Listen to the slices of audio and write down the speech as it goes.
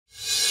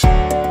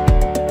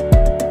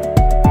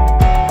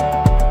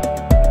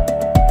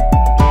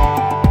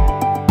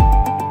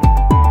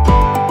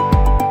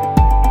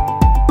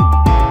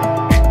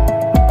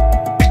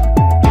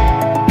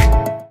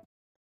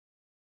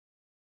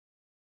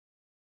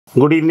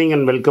Good evening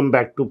and welcome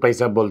back to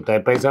पैसा बोलता है।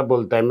 पैसा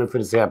बोलता है में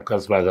फिर से आपका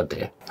स्वागत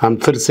है। हम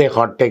फिर से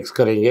हॉट टेक्स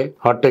करेंगे।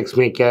 हॉट टेक्स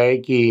में क्या है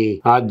कि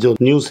आज जो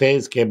न्यूज है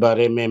इसके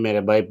बारे में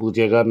मेरे भाई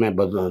पूछेगा, मैं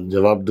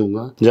जवाब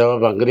दूंगा।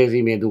 जवाब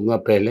अंग्रेजी में दूंगा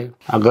पहले।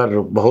 अगर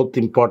बहुत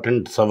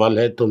इंपॉर्टेंट सवाल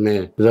है तो मैं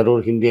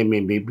जरूर हिंदी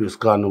में भी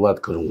उसका अनुवाद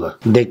करूंगा।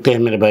 देखते हैं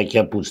मेरे भाई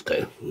क्या पूछता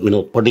है।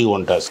 What do you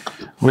want to ask?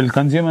 Will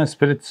consumer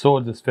spirits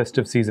soar this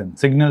festive season?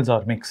 Signals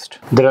are mixed.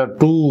 There are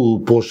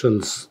two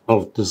portions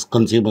of this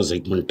consumer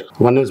segment.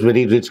 One is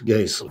very rich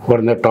guys who are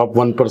in the top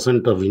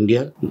 1% of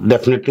India.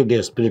 Definitely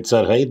their spirits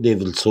are high, they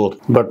will soar.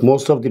 But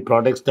most of the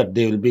products that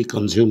they will be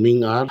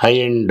consuming are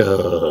high-end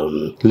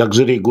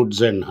luxury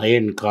goods and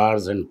high-end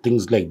cars and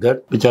things like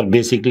that, which are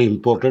basically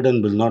imported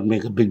and will not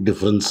make a big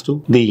difference to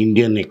the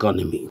Indian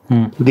economy.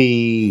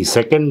 The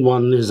second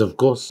one is, of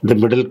course, the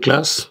middle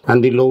class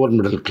and the lower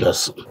middle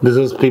class. This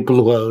is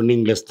people who are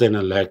earning less than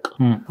a lakh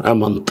a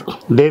month.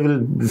 They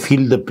will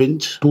feel the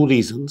pinch. Two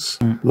reasons.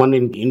 One,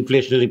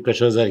 inflationary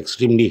pressures are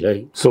extremely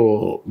high.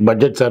 So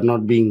budgets are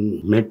not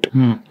being met.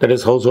 That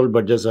is, household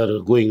budgets are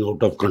going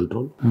out of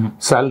control.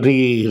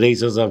 Salary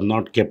raises have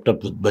not kept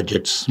up with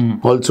budgets.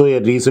 Also, a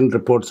recent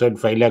report said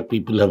 5 lakh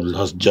people have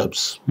lost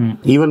jobs.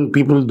 Even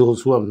people,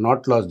 those who have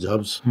not lost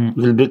jobs,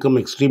 will become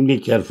extremely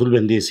careful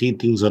when they see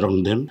things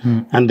around them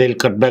and they'll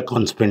cut back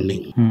on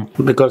spending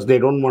because they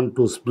don't want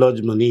to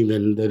splurge money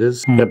when there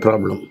is a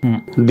problem.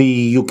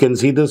 You can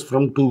see this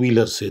from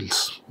two-wheeler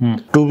sales.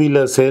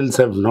 Two-wheeler sales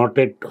have not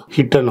yet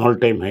hit an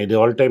all-time high. The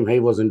all-time high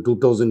was in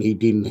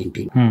 2018-19.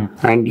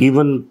 And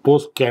even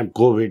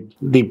post-COVID,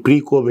 the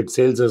pre-COVID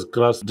sales has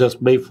crossed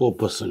just by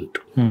 4%.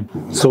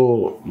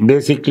 So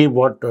basically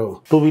what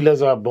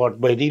two-wheelers are bought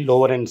by the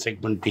lower-end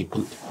segment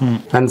people.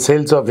 And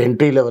sales of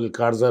entry-level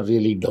cars are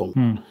really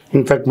down.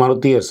 In fact,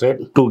 Maruti has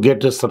said to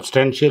get a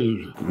substantial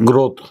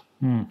growth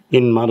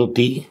in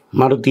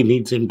Maruti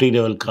needs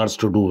entry-level cars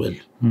to do well.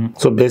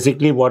 So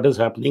basically what is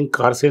happening,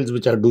 car sales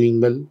which are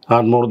doing well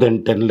are more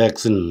than 10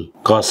 lakhs in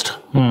cost.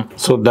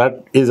 So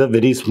that is a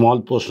very small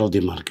portion of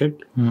the market.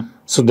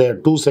 So there are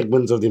two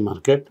segments of the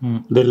market.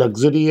 The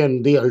luxury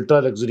and the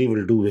ultra luxury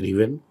will do very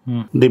well.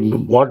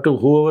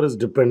 Whoever is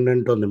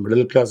dependent on the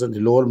middle class and the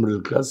lower middle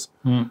class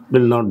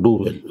will not do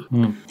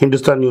well.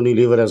 Hindustan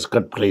Unilever has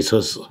cut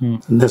prices.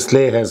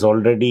 Nestle has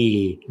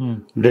already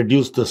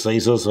reduced the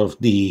sizes of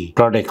the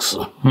products.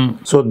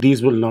 So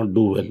these will not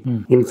do well.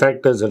 In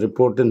fact, there's a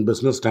report in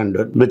Business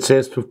Standard which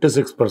says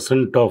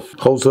 56% of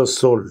houses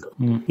sold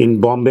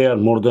in Bombay are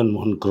more than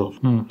 1 crore.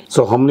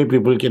 So how many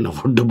people can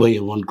afford to buy a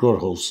 1 crore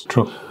house?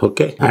 True.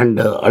 Okay. And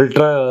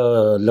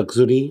ultra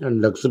luxury and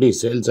luxury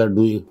sales are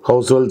doing,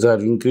 households are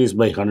increased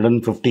by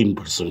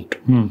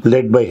 115%,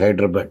 led by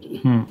Hyderabad.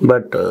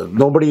 But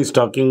nobody is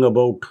talking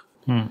about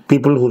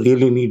people who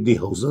really need the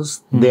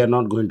houses. They are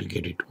not going to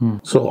get it.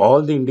 So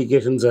all the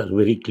indications are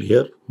very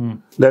clear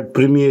that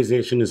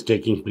premiumization is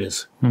taking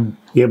place.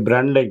 A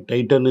brand like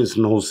Titan is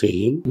now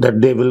saying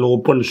that they will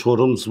open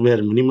showrooms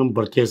where minimum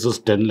purchase is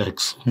 10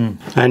 lakhs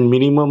and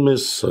minimum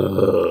is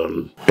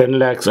 10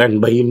 lakhs, and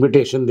by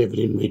invitation they will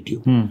invite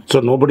you. So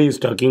nobody is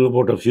talking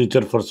about a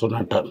future for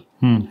Sonata,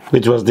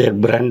 which was their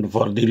brand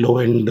for the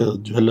low-end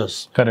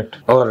jewelers. Correct.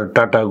 Or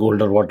Tata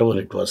Gold or whatever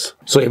it was.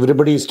 So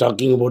everybody is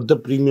talking about the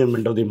premium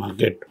end of the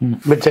market,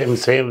 which I'm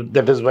saying,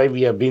 that is why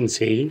we have been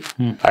saying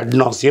ad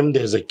nauseum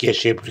there is a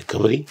K-shaped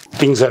recovery.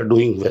 Things are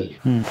doing well.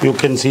 You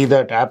can see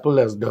that Apple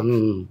has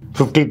done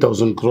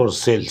 50,000 crore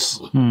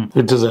sales,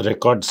 which is a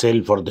record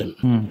sale for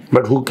them.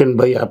 But who can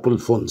buy Apple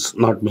phones?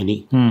 Not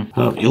many.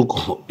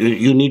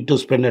 You need to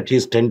spend at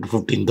least 10 to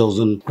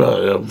 15,000.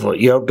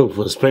 You have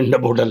to spend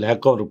about a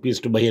lakh of rupees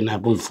to buy an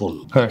Apple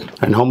phone. Correct.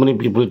 And how many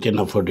people can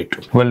afford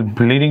it? Well,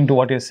 leading to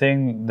what you're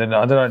saying, the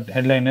other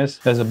headline is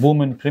there's a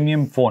boom in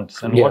premium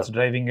phones, and what's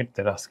driving it,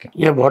 they're asking.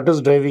 Yeah, what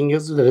is driving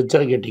is the rich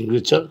are getting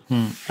richer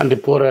and the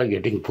poor are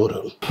getting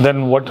poorer.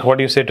 Then what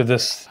do you say to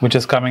this, which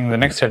is coming? The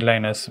next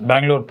headline is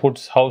Bangalore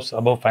puts house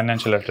above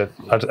financial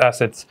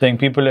assets, saying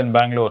people in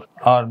Bangalore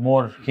are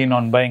more keen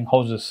on buying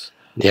houses.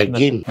 They are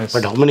keen,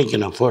 but how many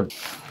can afford?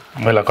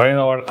 Well, according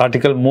to our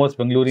article, most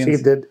Bangaloreans...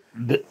 See that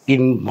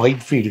in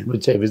Whitefield,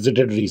 which I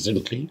visited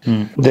recently,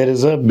 there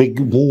is a big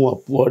move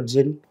upwards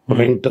in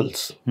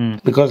rentals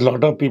because a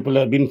lot of people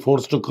have been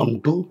forced to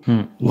come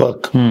to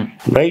work,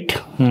 right?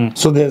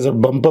 So there's a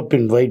bump up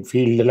in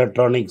Whitefield,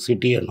 Electronic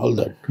City and all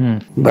that.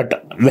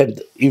 But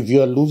if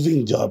you are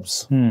losing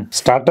jobs,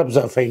 startups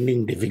are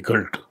finding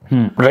difficult.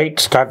 Right?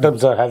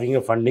 Startups are having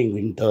a funding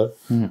winter.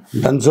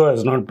 Danso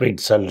has not paid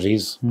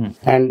salaries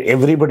and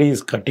everybody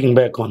is cutting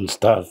back on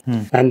staff.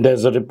 And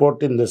there's a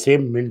report in the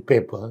same Mint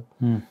paper,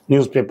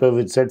 newspaper,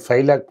 which said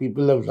 5 lakh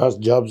people have lost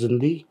jobs in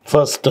the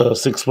first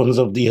 6 months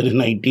of the year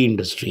in IT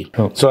industry.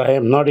 So I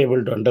am not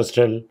able to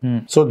understand.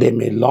 So they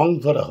may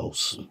long for a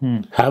house.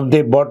 Have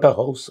they bought a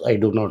house? I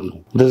do not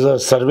know. There's a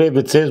survey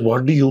which says,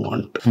 what do you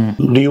want?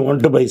 Do you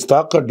want to buy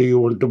stock or do you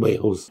want to buy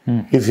a house?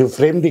 If you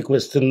frame the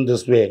question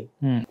this way,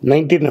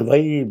 19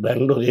 why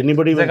Bangalore?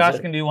 Anybody it's will like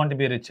asking, do you want to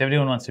be rich?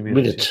 Everyone wants to be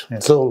rich.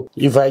 Yes. So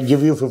if I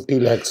give you 50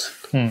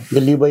 lakhs,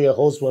 Will you buy a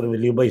house or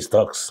will you buy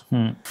stocks?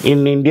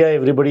 In India,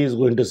 everybody is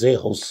going to say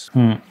house.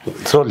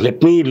 So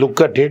let me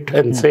look at it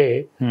and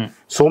say,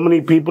 so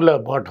many people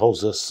have bought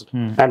houses,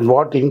 and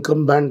what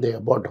income band they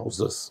have bought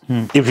houses.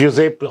 If you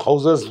say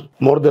houses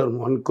more than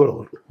 1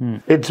 crore,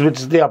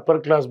 it's the upper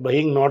class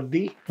buying, not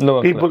the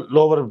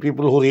lower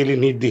people who really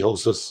need the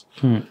houses.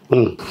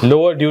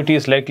 Lower duty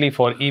is likely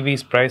for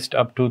EVs priced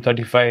up to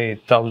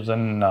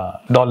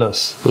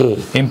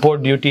 $35,000.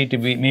 Import duty to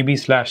be maybe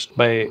slashed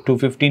by to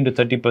 15 to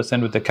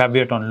 30% with a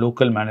caveat on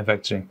local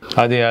manufacturing.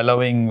 Are they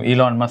allowing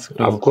Elon Musk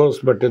to? Of course,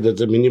 but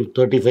that's a minimum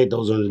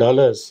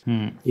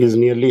 $35,000 is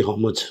nearly how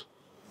much?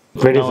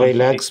 25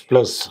 lakhs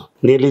plus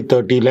nearly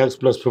 30 lakhs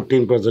plus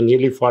 15%,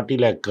 nearly 40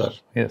 lakh car.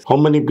 Yes. How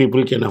many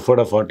people can afford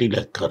a 40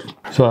 lakh car?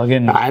 So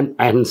again,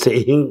 I'm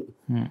saying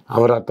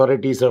our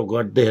authorities have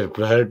got their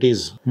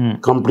priorities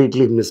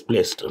completely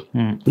misplaced.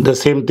 The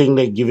same thing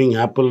like giving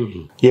Apple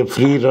a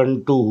free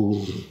run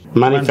to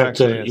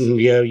manufacture in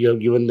India. You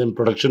have given them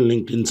production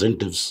linked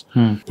incentives.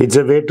 It's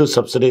a way to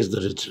subsidize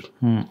the rich.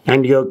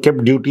 And you have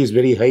kept duties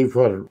very high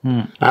for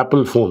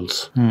Apple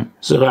phones.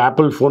 So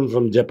Apple phone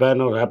from Japan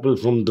or Apple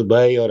from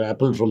Dubai or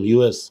Apple from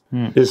US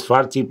is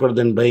far cheaper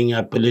than buying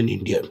Apple in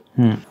India.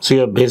 So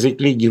you're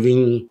basically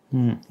giving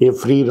a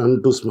free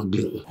run to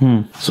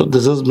smuggling. So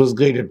this is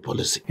misguided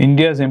policy.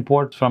 India's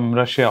imports from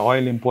Russia,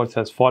 oil imports,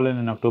 has fallen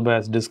in October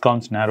as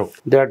discounts narrow.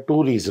 There are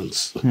two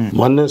reasons.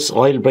 One is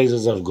oil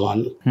prices have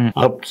gone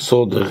up,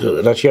 so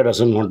Russia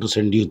doesn't want to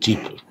send you cheap.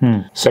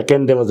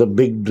 Second, there was a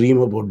big dream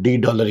about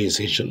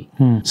de-dollarization,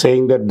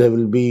 saying that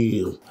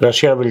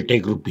Russia will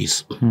take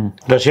rupees.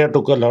 Russia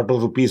took a lot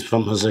of rupees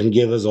from us and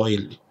gave us oil.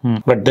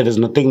 But there is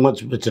nothing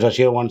much which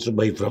Russia wants to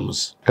buy from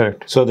us.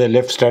 Correct. So they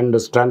left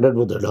stranded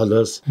with the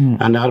dollars,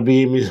 and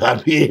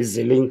RBI is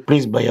selling,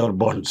 please buy our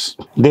bonds.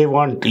 They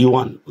want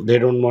yuan. They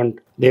want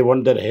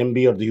the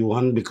RMB or the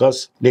yuan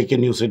because they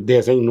can use it. They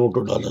are saying no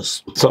to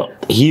dollars. So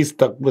he's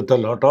stuck with a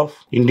lot of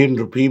Indian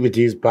rupee which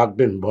is parked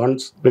in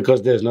bonds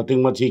because there's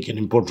nothing much he can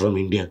import from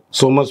India.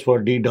 So much for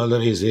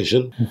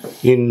de-dollarization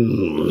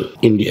in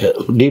India.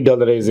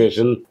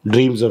 De-dollarization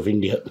dreams of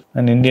India.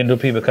 And Indian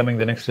rupee becoming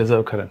the next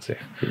reserve currency.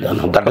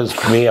 No, that is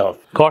way off.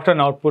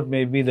 Cotton output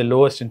may be the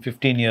lowest in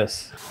 15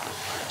 years.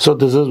 So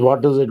this is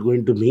what is it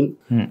going to mean?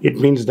 It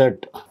means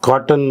that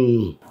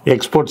cotton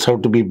exports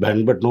have to be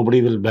banned, but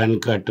nobody will ban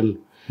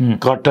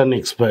cotton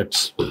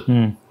exports.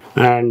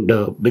 And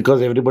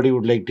because everybody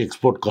would like to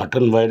export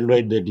cotton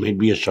worldwide, there may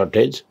be a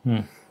shortage.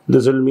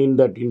 This will mean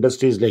that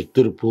industries like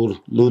Tirupur,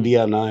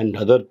 Ludhiana and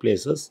other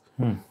places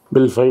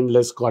will find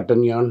less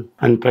cotton yarn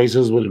and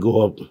prices will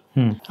go up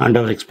and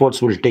our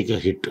exports will take a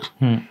hit.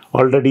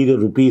 Already the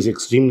rupee is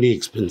extremely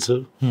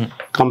expensive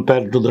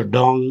compared to the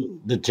dong,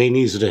 the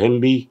Chinese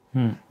renminbi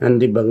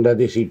and the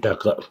Bangladeshi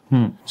taka.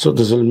 So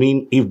this will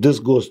mean if this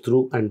goes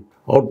through and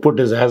output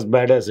is as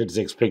bad as it's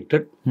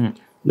expected,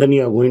 then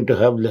you are going to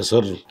have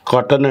lesser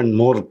cotton and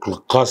more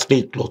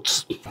costly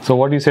clothes. So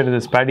what do you say to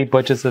this? Paddy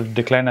purchases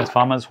decline as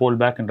farmers hold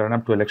back and run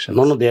up to elections.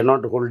 No, they are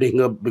not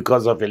holding up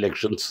because of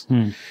elections.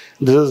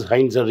 This is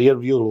Heinz a rear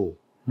view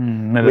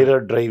mirror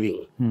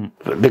driving.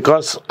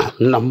 Because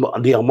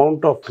the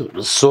amount of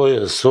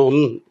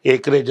sown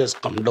acreage has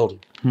come down.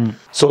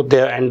 So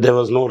there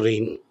was no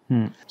rain.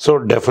 So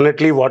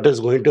definitely what is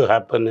going to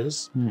happen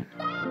is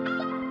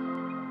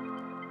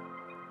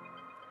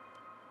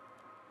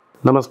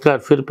नमस्कार,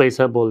 फिर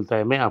पैसा बोलता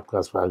है में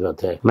आपका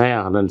स्वागत है। मैं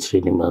आनंद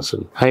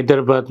श्रीनिवासन।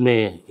 हैदराबाद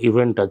में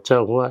इवेंट अच्छा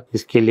हुआ,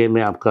 इसके लिए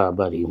मैं आपका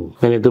आभारी हूँ।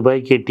 मैंने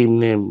दुबई की टीम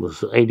ने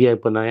आइडिया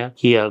बनाया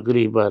कि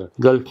अगली बार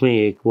गल्फ में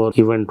एक और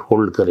इवेंट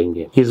होल्ड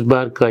करेंगे। इस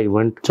बार का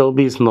इवेंट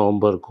 24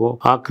 नवंबर को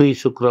आखिरी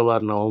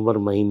शुक्रवार नवंबर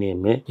महीने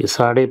में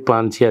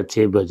 5:30 या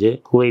 6 बजे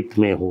कुवैत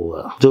में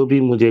होगा। जो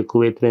भी मुझे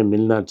कुवैत में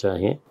मिलना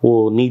चाहे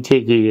वो नीचे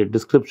के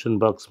डिस्क्रिप्शन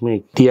बॉक्स में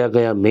दिया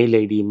गया मेल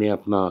आईडी में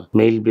अपना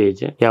मेल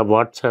भेजें या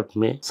व्हाट्सएप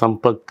में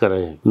संपर्क करें।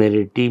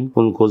 मेरी टीम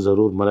उनको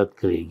जरूर मदद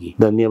करेगी।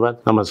 धन्यवाद,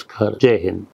 नमस्कार, जय हिंद।